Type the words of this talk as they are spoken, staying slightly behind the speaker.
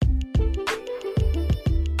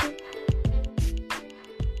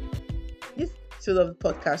episode of the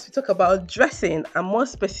podcast, we talk about dressing and more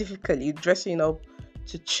specifically dressing up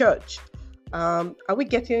to church. Are we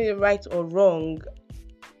getting it right or wrong?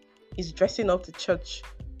 Is dressing up to church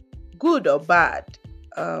good or bad?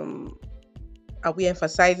 Are we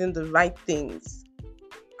emphasizing the right things?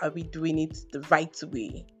 Are we doing it the right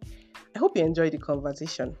way? I hope you enjoyed the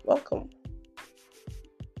conversation. Welcome.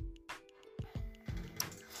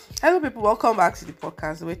 Hello, people. Welcome back to the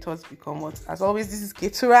podcast, The Way Thoughts Become What. As always, this is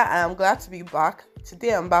Ketura, and I'm glad to be back.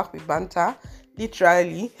 Today, I'm back with banter.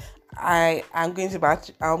 Literally, I'm going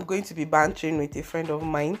to be bantering with a friend of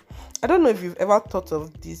mine. I don't know if you've ever thought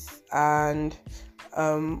of this, and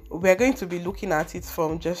we're going to be looking at it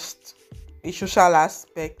from just a social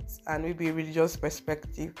aspect and maybe a religious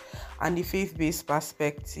perspective and the faith-based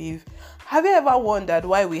perspective. Have you ever wondered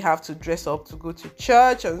why we have to dress up to go to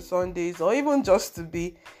church on Sundays or even just to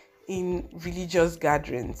be in religious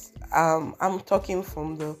gatherings? I'm talking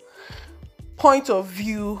from the point of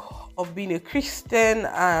view of being a Christian,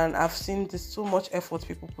 and I've seen there's so much effort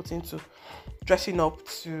people put into dressing up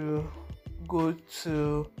to go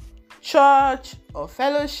to church or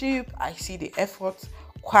fellowship. I see the effort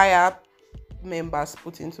choir members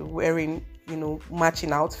put into wearing,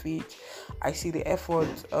 matching outfit. I see the effort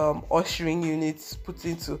ushering units put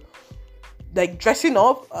into like dressing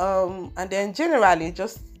up, and then generally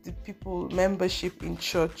just the people membership in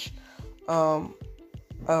church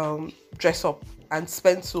dress up and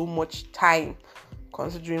spend so much time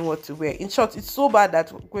considering what to wear. In short, it's so bad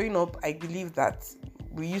that growing up, I believe that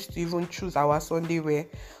we used to even choose our Sunday wear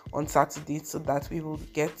on Saturday so that we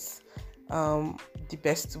would get the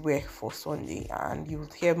best wear for Sunday. And you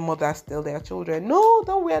would hear mothers tell their children, no,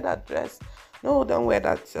 don't wear that dress, no, don't wear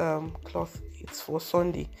that cloth, it's for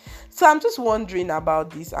Sunday. So I'm just wondering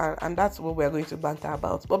about this, and that's what we're going to banter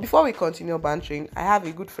about. But before we continue bantering, I have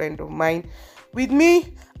a good friend of mine with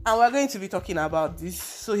me, and we're going to be talking about this.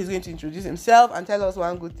 So he's going to introduce himself and tell us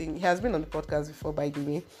one good thing. He has been on the podcast before, by the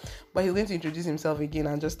way, but he's going to introduce himself again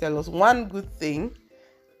and just tell us one good thing,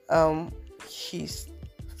 his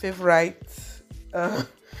favorite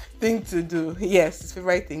thing to do. Yes, his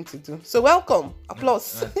favorite thing to do. So welcome.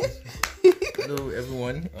 Applause. Hello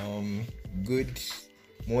everyone. Good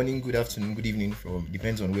morning, good afternoon, good evening, from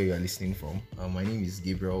depends on where you are listening from. My name is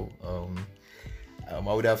Gabriel. I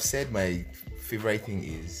would have said my favorite thing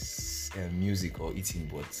is music or eating,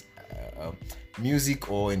 but music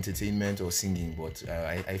or entertainment or singing, but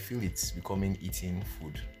I feel it's becoming eating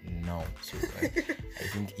food now. So I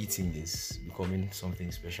think eating is becoming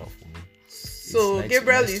something special for me. So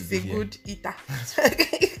Gabriel is a good eater.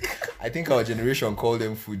 I think our generation call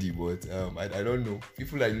them foodie, but I don't know.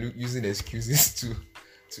 People are using excuses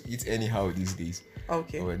to eat anyhow these days.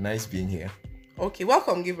 Okay. But nice being here. Okay,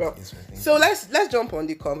 welcome, Gabriel. Yes, so let's jump on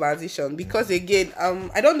the conversation, because again,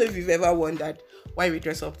 I don't know if you've ever wondered why we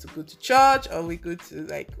dress up to go to church, or we go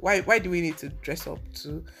to why do we need to dress up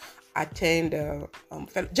to attend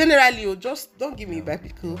generally, just don't give me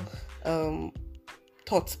biblical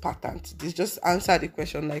thoughts pattern to this. Just answer the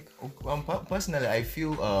question personally, I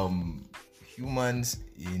feel humans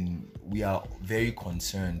we are very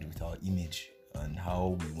concerned with our image and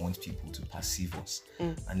how we want people to perceive us.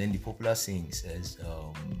 And then the popular saying says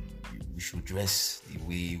we should dress the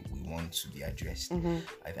way we want to be addressed.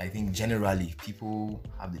 I think generally people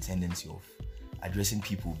have the tendency of addressing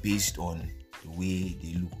people based on the way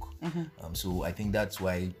they look. So I think that's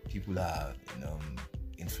why people are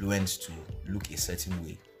influenced to look a certain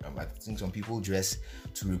way. I think some people dress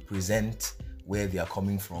to represent where they are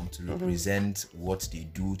coming from, to represent what they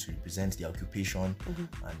do, to represent their occupation,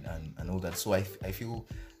 and all that. So I feel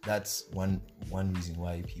that's one reason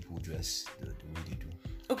why people dress the way they do.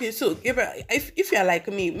 Okay, so if you're like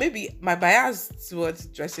me, maybe my bias towards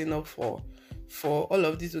dressing up for all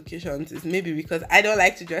of these occasions is maybe because I don't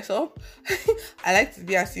like to dress up. I like to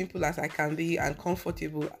be as simple as I can be and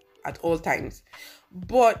comfortable at all times.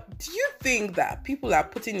 But do you think that people are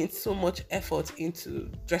putting in so much effort into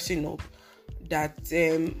dressing up that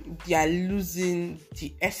they are losing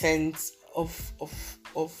the essence of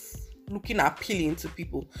looking appealing to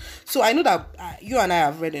people? So I know that you and I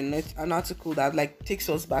have read an article that takes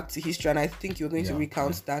us back to history, and I think you're going to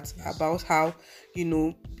recount that about how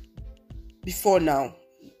before now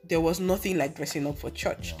there was nothing like dressing up for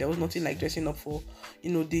church. There was nothing like dressing up for,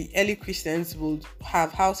 the early Christians would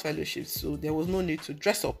have house fellowships, so there was no need to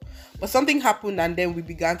dress up. But something happened and then we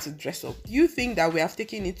began to dress up. Do you think that we have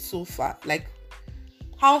taken it so far?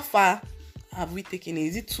 How far have we taken it?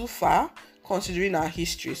 Is it too far considering our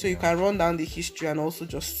history? So you can run down the history and also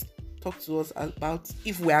just talk to us about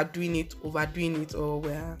if we are doing it, overdoing it, or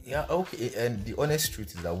we're... Yeah, okay. And the honest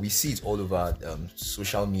truth is that we see it all over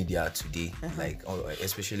social media today, like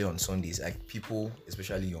especially on Sundays, like people,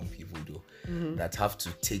 especially young people, that have to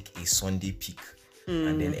take a Sunday pic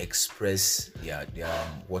and then express their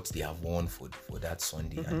what they have worn for that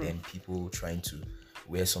Sunday, and then people trying to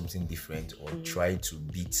wear something different or try to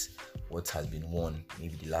beat what has been worn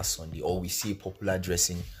maybe the last Sunday, or we see a popular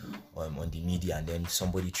dressing on the media and then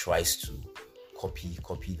somebody tries to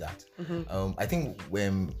copy that. I think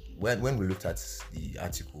when we looked at the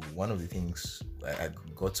article, one of the things I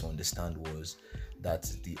got to understand was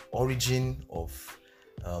that the origin of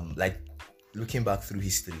like looking back through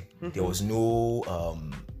history, there was no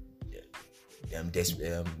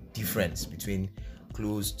difference between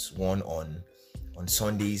clothes worn on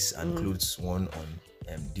Sundays and clothes worn on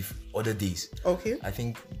other days. Okay. I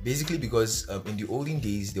think basically because in the olden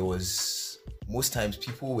days there was most times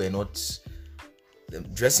people were not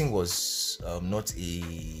dressing was not a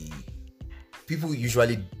people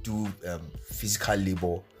usually do physical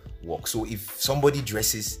labor work. So if somebody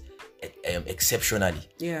dresses exceptionally,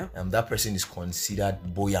 that person is considered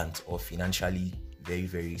buoyant or financially very,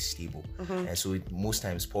 very stable. And so most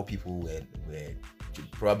times poor people were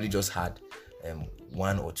probably just had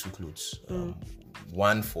one or two clothes,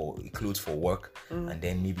 one for clothes for work, and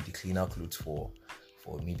then maybe the cleaner clothes for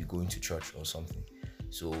maybe going to church or something.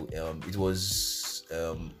 So it was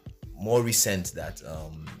more recent that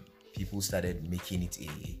people started making it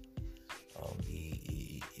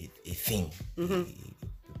a thing, a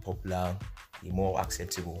popular, a more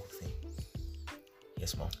acceptable thing.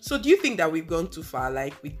 Yes, ma'am. So do you think that we've gone too far,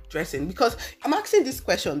 like with dressing? Because I'm asking this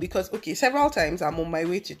question because, okay, several times I'm on my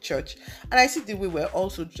way to church and I see the way we're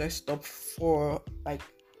also dressed up for, like,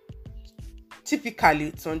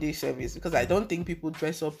 typically Sunday service, because I don't think people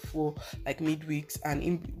dress up for like midweeks and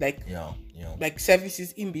like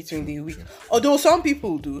services in between the week. Although some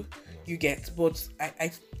people do, you get, but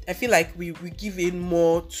I feel like we give in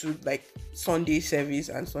more to like Sunday service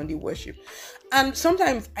and Sunday worship. And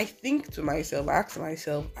sometimes I think to myself, I ask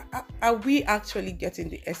myself, are we actually getting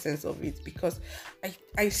the essence of it? Because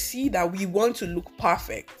I see that we want to look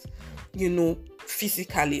perfect,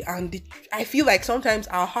 physically, and I feel like sometimes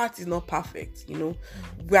our heart is not perfect.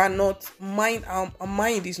 We are not our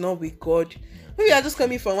mind is not with God. Maybe you are just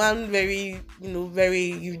coming from one very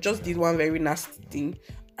you just did one very nasty thing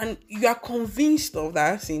and you are convinced of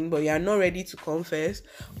that sin, but you are not ready to confess,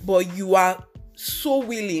 but you are so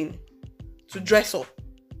willing to dress up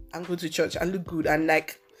and go to church and look good and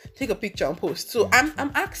like take a picture and post. So I'm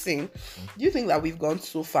asking, do you think that we've gone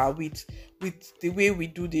so far with the way we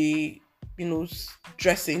do the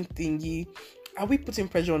dressing thingy? Are we putting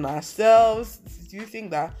pressure on ourselves? Do you think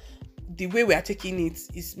that the way we are taking it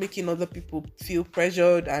is making other people feel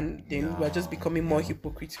pressured and then we're just becoming more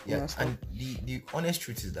hypocritical? And the honest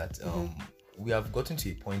truth is that we have gotten to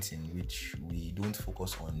a point in which we don't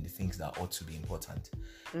focus on the things that ought to be important.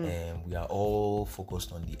 We are all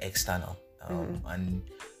focused on the external. And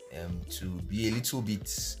to be a little bit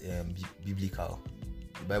biblical,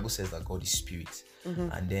 the Bible says that God is spirit.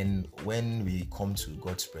 And then when we come to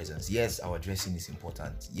God's presence, yes, our dressing is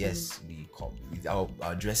important. Yes, we come with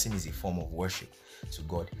our dressing is a form of worship to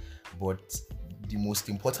God. But the most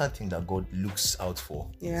important thing that God looks out for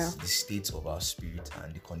is the state of our spirit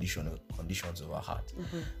and the conditions of our heart.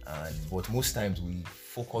 But most times we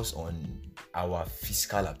focus on our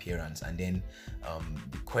physical appearance, and then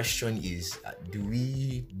the question is, do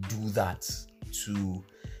we do that to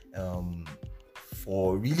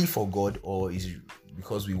for God, or is it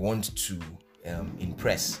because we want to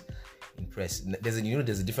impress? There's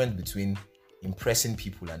a difference between impressing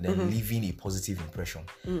people and then leaving a positive impression.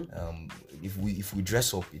 If we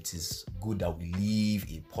dress up, it is good that we leave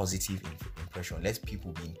a positive impression. Let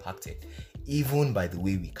people be impacted even by the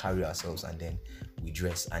way we carry ourselves and then we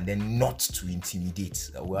dress, and then not to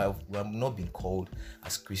intimidate. We have not been called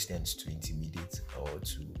as Christians to intimidate or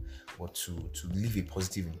to leave a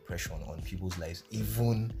positive impression on people's lives,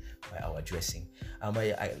 even by our dressing.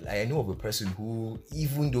 I know of a person who,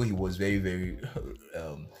 even though he was very, very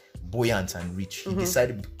buoyant and rich, he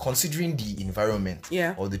decided, considering the environment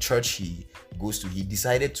or the church he goes to, he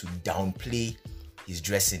decided to downplay his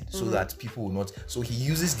dressing so that people will not. So he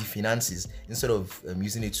uses the finances instead of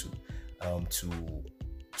using it to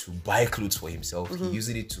buy clothes for himself. He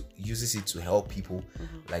uses it to help people,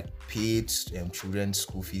 like pay children's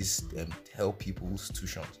school fees, help people's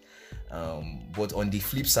tuitions. But on the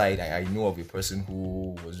flip side, I know of a person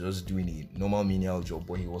who was just doing a normal menial job,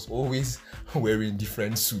 but he was always wearing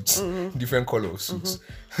different suits, different color suits,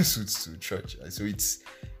 suits to church. So it's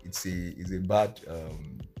a bad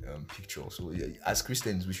picture. So as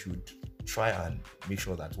Christians, we should try and make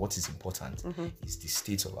sure that what is important is the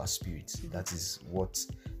state of our spirit. That is what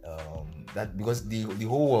that, because the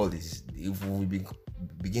whole world is, if we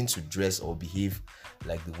begin to dress or behave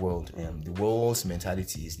like the world, the world's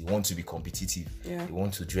mentality is they want to be competitive. They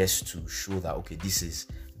want to dress to show that, okay, this is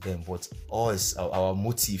them. But our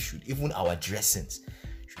motive should, even our dressings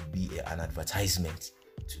should be an advertisement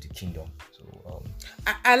to the kingdom. So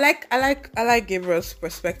I like Gabriel's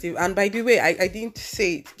perspective. And by the way, I didn't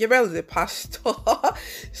say it. Gabriel is a pastor,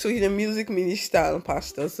 so he's a music minister and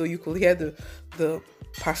pastor. So you could hear the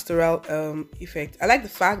pastoral effect. I like the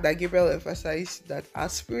fact that Gabriel emphasized that our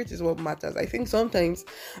spirit is what matters. I think sometimes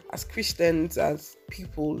as Christians, as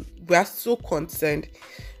people, we are so concerned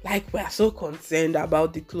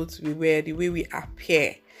about the clothes we wear, the way we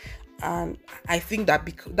appear. And I think that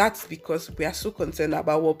that's because we are so concerned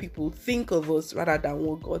about what people think of us rather than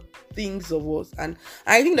what God thinks of us. And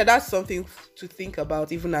I think that that's something to think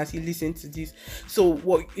about even as you listen to this. So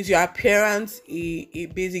what is your appearance a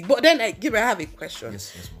basic? But then I have a question.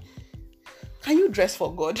 Yes, ma'am. Can you dress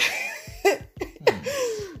for God?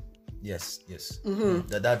 Yes. That's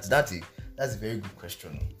a very good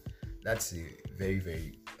question. That's a very,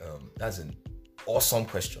 very that's an awesome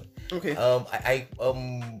question. Okay.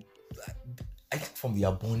 I think from the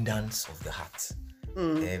abundance of the heart,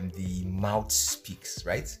 the mouth speaks,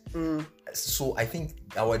 right? So I think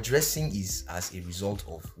our dressing is as a result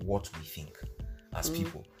of what we think as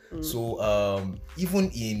people. So even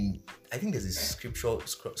I think there's a scriptural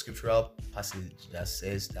passage that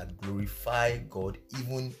says that glorify God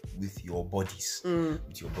even with your bodies,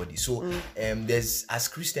 with your body. So there's, as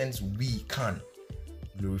Christians, we can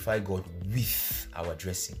glorify God with our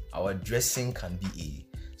dressing. Our dressing can be a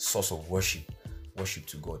source of worship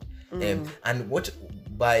to God. And what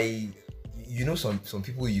by some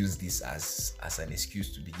people use this as an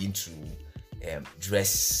excuse to begin to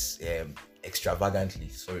dress extravagantly.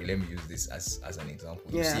 Sorry, let me use this as an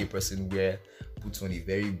example. You see a person puts on a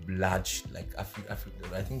very large, like I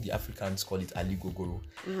think the Africans call it aligogoro,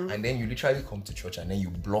 and then you literally come to church and then you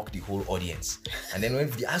block the whole audience. And then when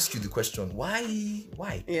they ask you the question, why?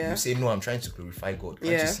 You say, no, I'm trying to glorify God.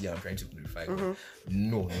 Can't you see I'm trying to glorify God?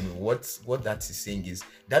 No. What that is saying is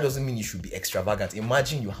that doesn't mean you should be extravagant.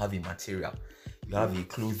 Imagine you have a material. You have a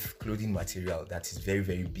clothing material that is very,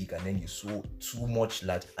 very big, and then you sew too much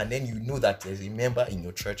large, and then you know that there's a member in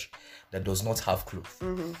your church that does not have clothes.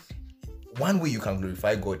 One way you can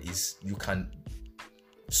glorify God is you can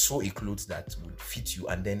sew a clothes that would fit you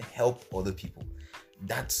and then help other people.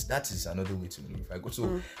 That is another way to glorify God.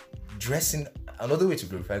 So another way to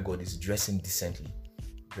glorify God is dressing decently.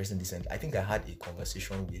 I think I had a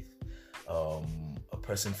conversation with a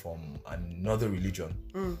person from another religion,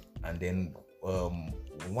 and then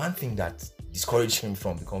one thing that discouraged him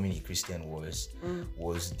from becoming a Christian was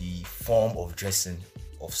the form of dressing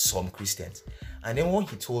of some Christians. And then what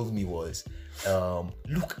he told me was,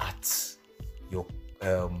 look at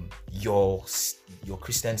your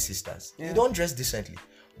Christian sisters. You don't dress decently,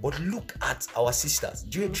 but look at our sisters.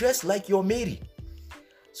 Do you dress like you're Mary?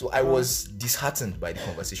 So I was disheartened by the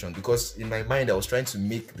conversation, because in my mind I was trying to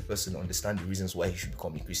make the person understand the reasons why he should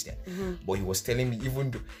become a Christian. But he was telling me,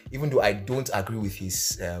 even though I don't agree with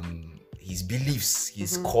his beliefs,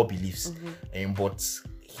 his core beliefs, but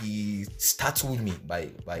he startled me by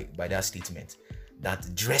that statement,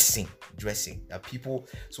 that dressing that people.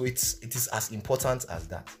 So it is as important as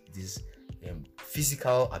that. It is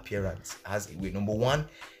physical appearance has a way. Number one.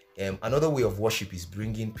 Another way of worship is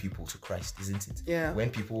bringing people to Christ, isn't it? Yeah.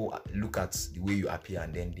 When people look at the way you appear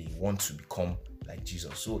and then they want to become like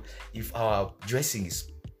Jesus. So if our dressing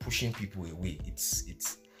is pushing people away, it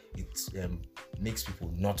makes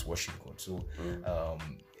people not worship God. So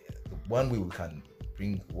one way we can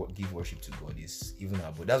give worship to God is even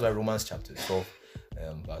but that's why Romans chapter 12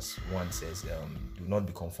 verse 1 says, do not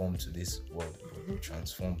be conformed to this world, but be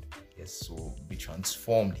transformed. Yes, so be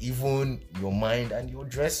transformed, even your mind and your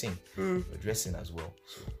dressing. Your dressing as well.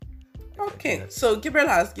 So okay, so Gabriel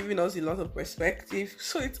has given us a lot of perspective.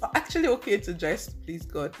 So it's actually okay to dress to please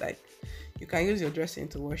God. Like, you can use your dressing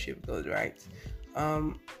to worship God, right?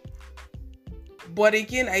 But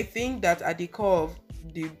again, I think that at the core of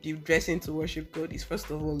the dressing to worship God is first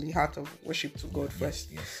of all the heart of worship to God first.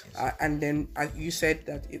 Yes. And then you said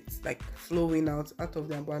that it's like flowing out of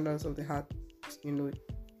the abundance of the heart,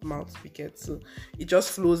 mouth speaketh. So it just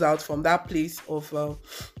flows out from that place of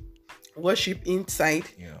worship inside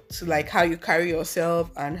Yeah. to like how you carry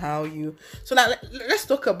yourself and how you. So now let's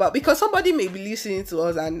talk about, because somebody may be listening to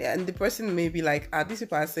us and the person may be like, these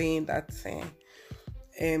people are saying that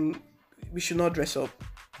we should not dress up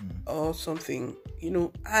or something,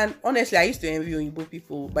 and honestly I used to envy Oyibo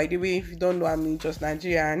people. By the way, if you don't know, I'm just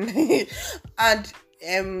Nigerian. And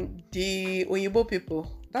the Oyibo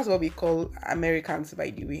people, that's what we call Americans, by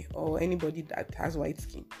the way, or anybody that has white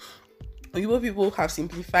skin. Oyibo people have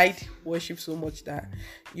simplified worship so much that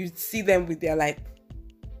you see them with their like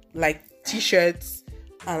t-shirts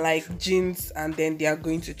and like jeans, and then they are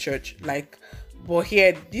going to church. But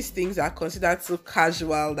here these things are considered so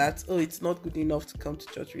casual that it's not good enough to come to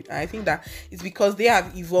church with. And I think that it's because they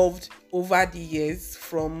have evolved over the years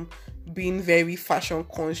from being very fashion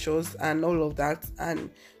conscious and all of that, and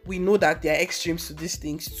we know that there are extremes to these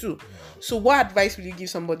things too. So what advice would you give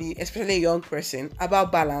somebody, especially a young person,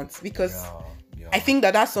 about balance? Because I think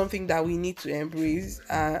that that's something that we need to embrace,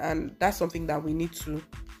 and that's something that we need to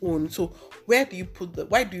own. So where do you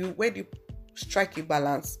where do you strike a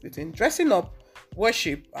balance between dressing up,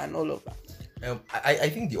 worship, and all of that? I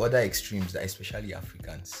think the other extremes, that especially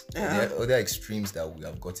Africans, the other extremes that we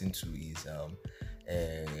have gotten to is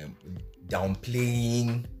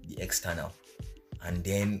downplaying the external and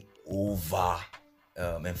then over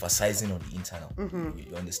emphasizing on the internal.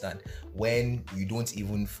 You understand? When you don't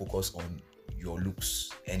even focus on your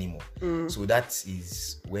looks anymore. So that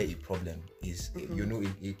is where a problem is.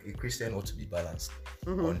 A Christian ought to be balanced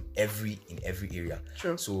in every area.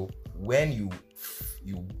 Sure. So when you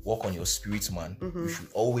work on your spirit, man, you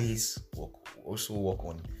should always also work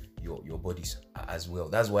on your bodies as well.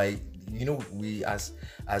 That's why we as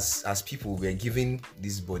people, we're giving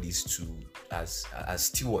these bodies to as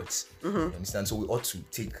stewards. You understand? So we ought to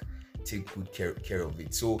take good care of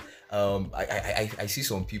it. So I see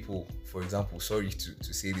some people, for example, sorry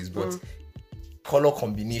to say this, but color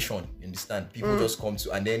combination, you understand? People just come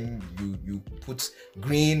to, and then you put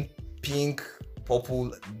green, pink,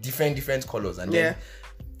 purple, different colors, and then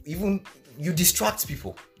even you distract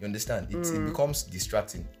people. You understand? It becomes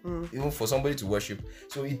distracting, even for somebody to worship.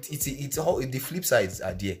 So it's all the flip sides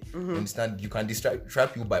are there. You understand? You can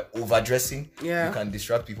distract people by overdressing. You can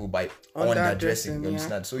distract people by underdressing. You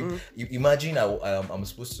understand? So you imagine I'm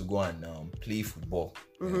supposed to go and play football,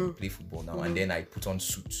 now, and then I put on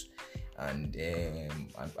suits and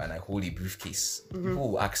I hold a briefcase.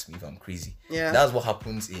 People will ask me if I'm crazy. That's what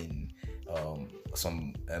happens in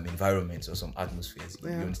some environments or some atmospheres. You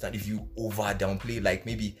understand? If you over downplay, like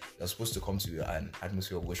maybe you're supposed to come to an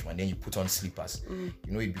atmosphere of worship and then you put on slippers,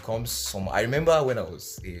 it becomes some. I remember when I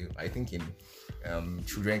was I think in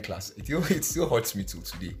children class, it still hurts me till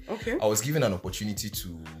today. I was given an opportunity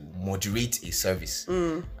to moderate a service,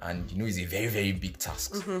 and it's a very, very big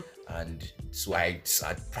task. And so I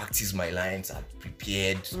practiced my lines, I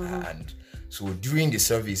prepared, and so during the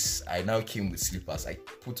service, I now came with slippers. I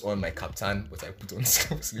put on my kaftan, but I put on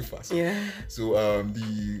slippers. So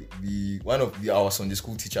our Sunday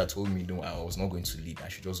school teacher told me, no, I was not going to lead. I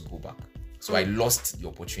should just go back. So I lost the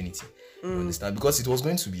opportunity. You understand? Because it was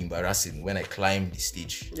going to be embarrassing when I climbed the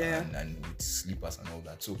stage and with slippers and all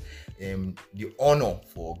that. So the honor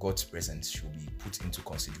for God's presence should be put into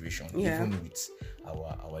consideration, even with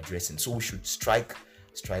our dressing. So we should strike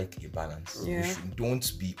a balance.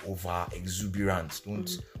 Don't be over exuberant.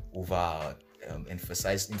 Don't over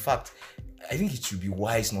emphasize. In fact, I think it should be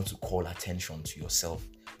wise not to call attention to yourself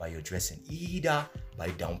by your dressing, either by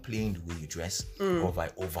downplaying the way you dress or by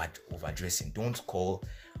overdressing. Don't call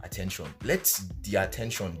attention. Let the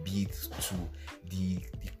attention be to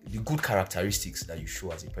the good characteristics that you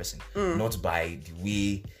show as a person, not by the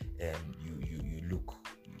way you look.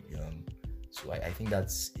 So I think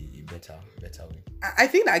that's a better way. I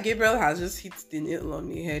think that Gabriel has just hit the nail on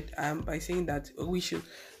the head by saying that we should,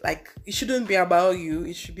 it shouldn't be about you.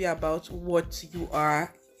 It should be about what you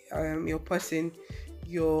are, your person,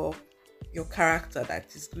 your character.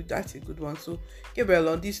 That is good. That's a good one. So Gabriel,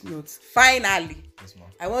 on this note, finally, Yes, ma'am.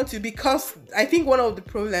 I want to, because I think one of the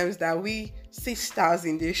problems that we sisters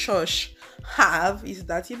in the church have is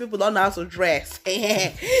that you people don't know how to dress.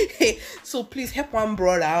 So please help one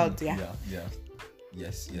brother out there.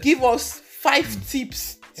 Yes. Give us 5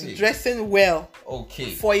 tips to dressing well.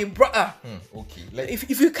 Okay. For a brother. Okay.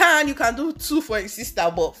 If you can do 2 for a sister,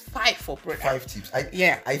 but 5 for brother. 5 tips.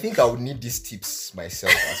 I think I would need these tips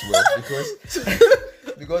myself as well because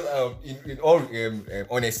in all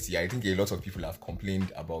honesty, I think a lot of people have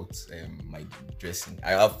complained about my dressing.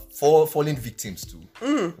 I have fallen victims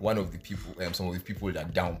to one of the people, some of the people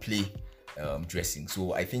that downplay dressing.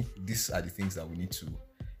 So I think these are the things that we need to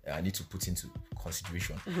I need to put into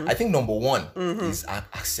consideration. I think number one is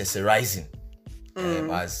accessorizing.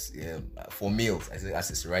 As for males, I say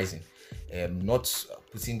accessorizing. Not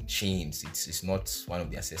putting chains. It's not one of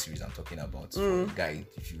the accessories I'm talking about. For a guy,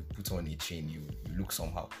 if you put on a chain, you look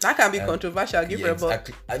somehow. That can be controversial, Gabriel. Yeah,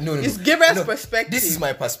 exactly. No, it's Gabriel's perspective. This is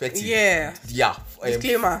my perspective. Yeah.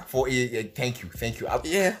 Disclaimer. For a thank you.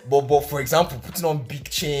 Yeah. But for example, putting on big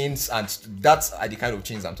chains, and that's the kind of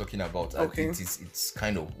chains I'm talking about. Okay. It's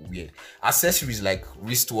kind of weird. Accessories like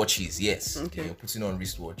wristwatches, yes. Okay. You're putting on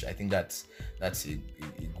wristwatch. I think that's a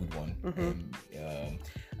good one.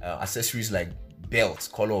 Accessories like belts,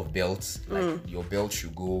 color of belts, like your belt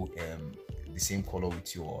should go the same color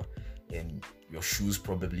with your shoes.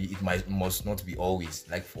 Probably it must not be always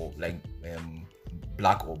like for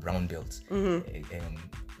black or brown belts,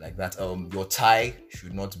 like that. Your tie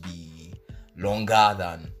should not be longer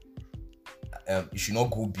than it should not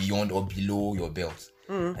go beyond or below your belt.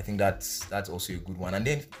 I think that's also a good one. And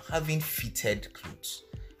then having fitted clothes.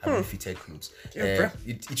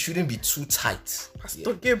 It shouldn't be too tight.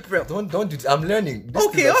 Pastor Gabriel, don't do it. I'm learning.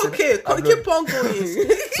 Okay. Keep on going.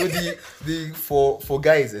 So the for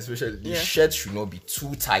guys especially, the shirts should not be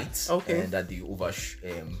too tight. Okay. And that they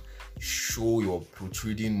show your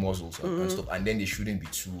protruding muscles and stuff, and then they shouldn't be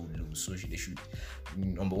too loose. So they should,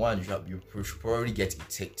 number one, you should probably get a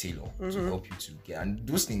tailor to help you to get. And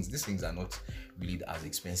these things are not really as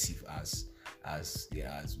expensive as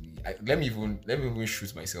let me even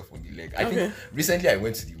shoot myself on the leg. I think recently I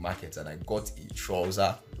went to the market and I got a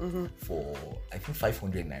trouser for I think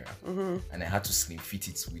 500 naira, and I had to slim fit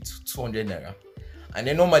it with 200 naira. And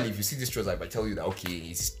then normally, if you see this trouser, if I tell you that okay,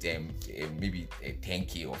 it's maybe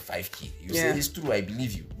 10k or 5k, you say it's true, I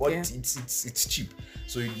believe you, but it's cheap,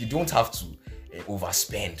 so you don't have to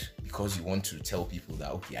overspend because you want to tell people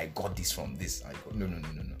that okay, I got this from this. No.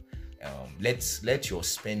 Let your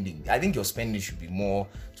spending. I think your spending should be more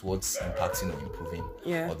towards impacting or improving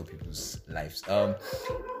other people's lives.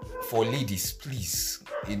 For ladies, please,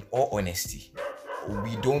 in all honesty,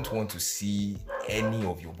 we don't want to see any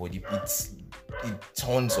of your body. It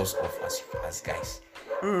turns us off as guys.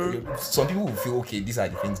 Some people will feel okay, these are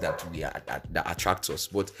the things that that attract us,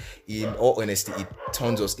 but in all honesty, it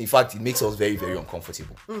turns us. In fact, it makes us very, very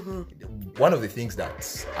uncomfortable. One of the things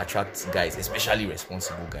that attracts guys, especially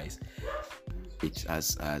responsible guys,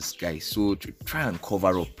 as guys, so to try and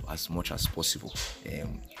cover up as much as possible.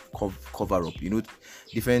 Cover up.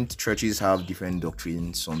 Different churches have different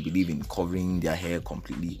doctrines. Some believe in covering their hair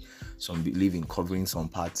completely. Some believe in covering some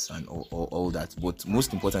parts and all that. But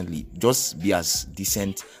most importantly, just be as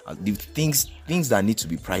decent. The things that need to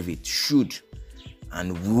be private should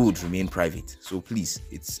and would remain private. So please,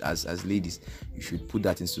 it's as ladies, you should put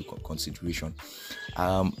that into consideration.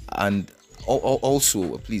 And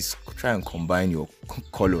also, please try and combine your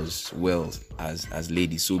colors well as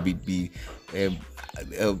ladies. So be the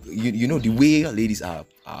way ladies are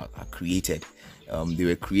created. They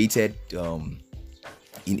were created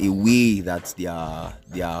in a way that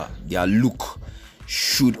their look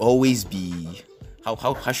should always be how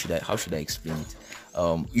should I explain it?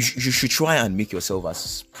 You should try and make yourself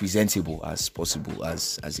as presentable as possible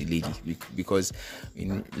as a lady, because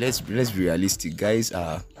let's be realistic. Guys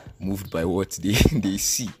are moved by what they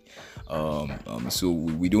see. So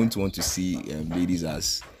we don't want to see ladies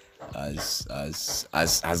as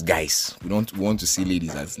guys. We don't want to see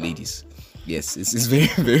ladies as ladies. Yes, it's very,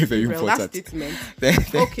 very, very important. That statement.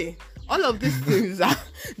 Okay. All of these things are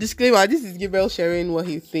disclaimer. This is Gabriel sharing what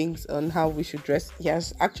he thinks on how we should dress. He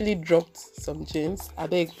has actually dropped some gems. I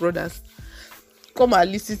beg, brothers, come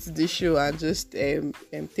and listen to the show and just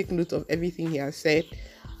take note of everything he has said.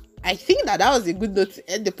 I think that was a good note to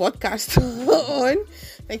end the podcast on.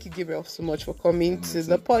 Thank you, Gabriel, so much for coming to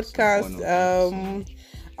the podcast.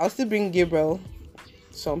 I'll still bring Gabriel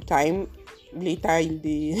sometime later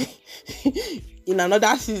in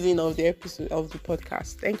another season of the episode of the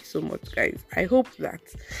podcast. Thank you so much, guys. I hope that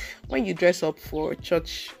when you dress up for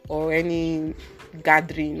church or any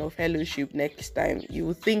gathering or fellowship next time, you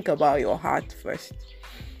will think about your heart first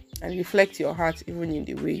and reflect your heart even in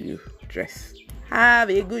the way you dress. Have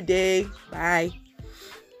a good day. Bye.